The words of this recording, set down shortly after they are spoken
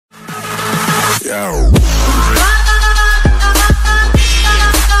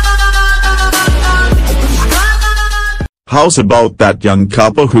How's about that young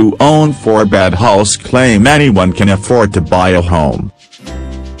couple who own 4-bed house claim anyone can afford to buy a home?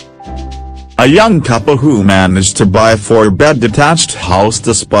 A young couple who managed to buy a 4-bed detached house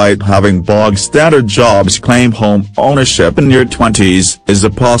despite having bog-standard jobs claim home ownership in their 20s is a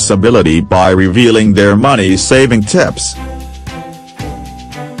possibility by revealing their money-saving tips.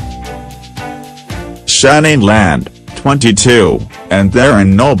 Shannon Land, 22, and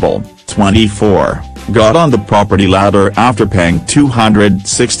Darren Noble, 24, got on the property ladder after paying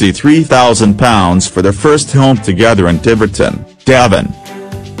 £263,000 for their first home together in Tiverton, Devon.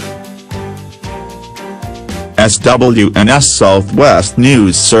 SWNS Southwest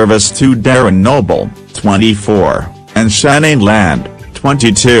News Service to Darren Noble, 24, and Shannon Land,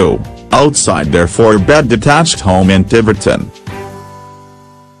 22, outside their 4-bed detached home in Tiverton.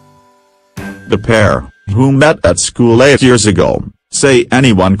 The pair, who met at school 8 years ago, say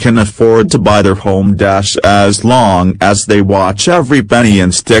anyone can afford to buy their home as long as they watch every penny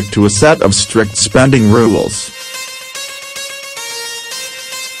and stick to a set of strict spending rules.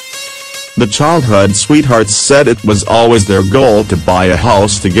 The childhood sweethearts said it was always their goal to buy a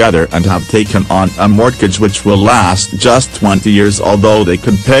house together and have taken on a mortgage which will last just 20 years, although they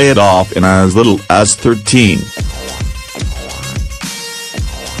could pay it off in as little as 13.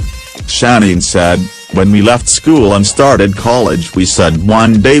 Shannon said, "When we left school and started college we said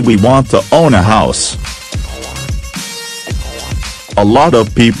one day we want to own a house. A lot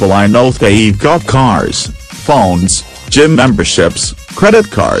of people I know they've got cars, phones, gym memberships, credit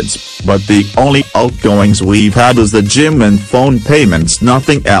cards, but the only outgoings we've had is the gym and phone payments,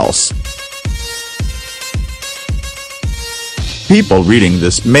 nothing else." People reading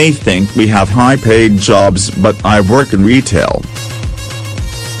this may think we have high-paid jobs, but I work in retail.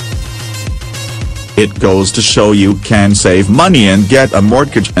 It goes to show you can save money and get a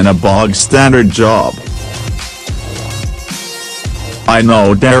mortgage in a bog-standard job. I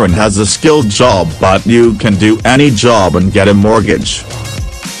know Darren has a skilled job, but you can do any job and get a mortgage.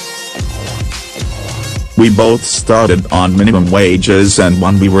 We both started on minimum wages, and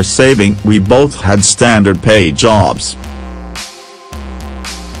when we were saving we both had standard pay jobs.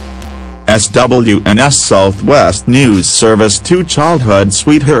 SWNS Southwest News Service to childhood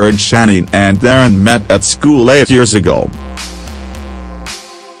sweetheart Shannon and Darren met at school 8 years ago.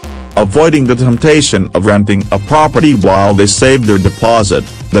 Avoiding the temptation of renting a property while they saved their deposit,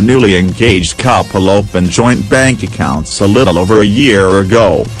 the newly engaged couple opened joint bank accounts a little over a year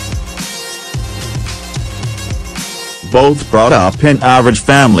ago. Both brought up in average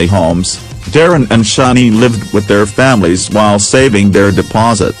family homes, Darren and Shannon lived with their families while saving their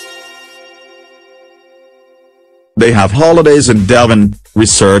deposit. They have holidays in Devon,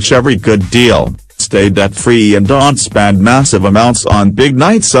 research every good deal, stay debt-free and don't spend massive amounts on big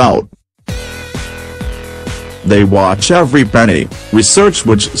nights out. They watch every penny, research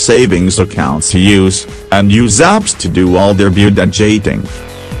which savings accounts to use, and use apps to do all their budgeting.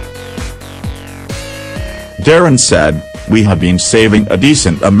 Darren said, "We have been saving a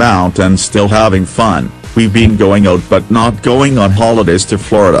decent amount and still having fun. We've been going out but not going on holidays to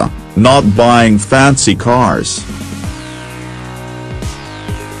Florida, not buying fancy cars.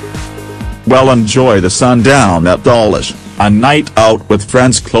 We'll enjoy the sundown at Dawlish, a night out with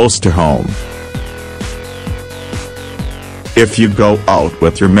friends close to home. If you go out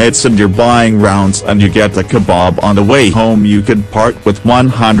with your mates and you're buying rounds and you get a kebab on the way home, you could part with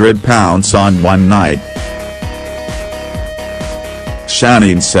 £100 on one night."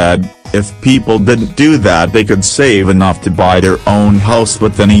 Shannon said, if people didn't do that they could save enough to buy their own house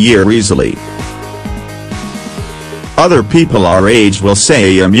within a year easily. "Other people our age will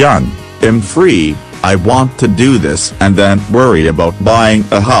say I'm young, I'm free, I want to do this and then worry about buying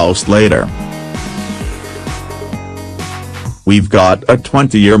a house later. We've got a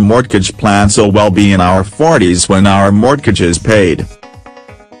 20-year mortgage plan, so we'll be in our 40s when our mortgage is paid."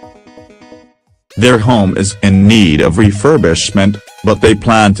 Their home is in need of refurbishment, but they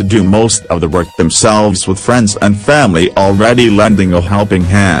plan to do most of the work themselves with friends and family already lending a helping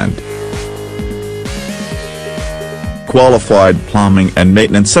hand. Qualified plumbing and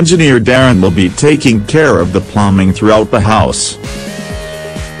maintenance engineer Darren will be taking care of the plumbing throughout the house.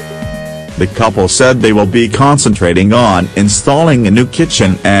 The couple said they will be concentrating on installing a new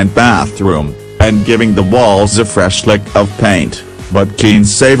kitchen and bathroom, and giving the walls a fresh lick of paint, but keen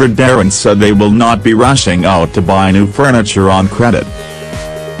saver Darren said they will not be rushing out to buy new furniture on credit.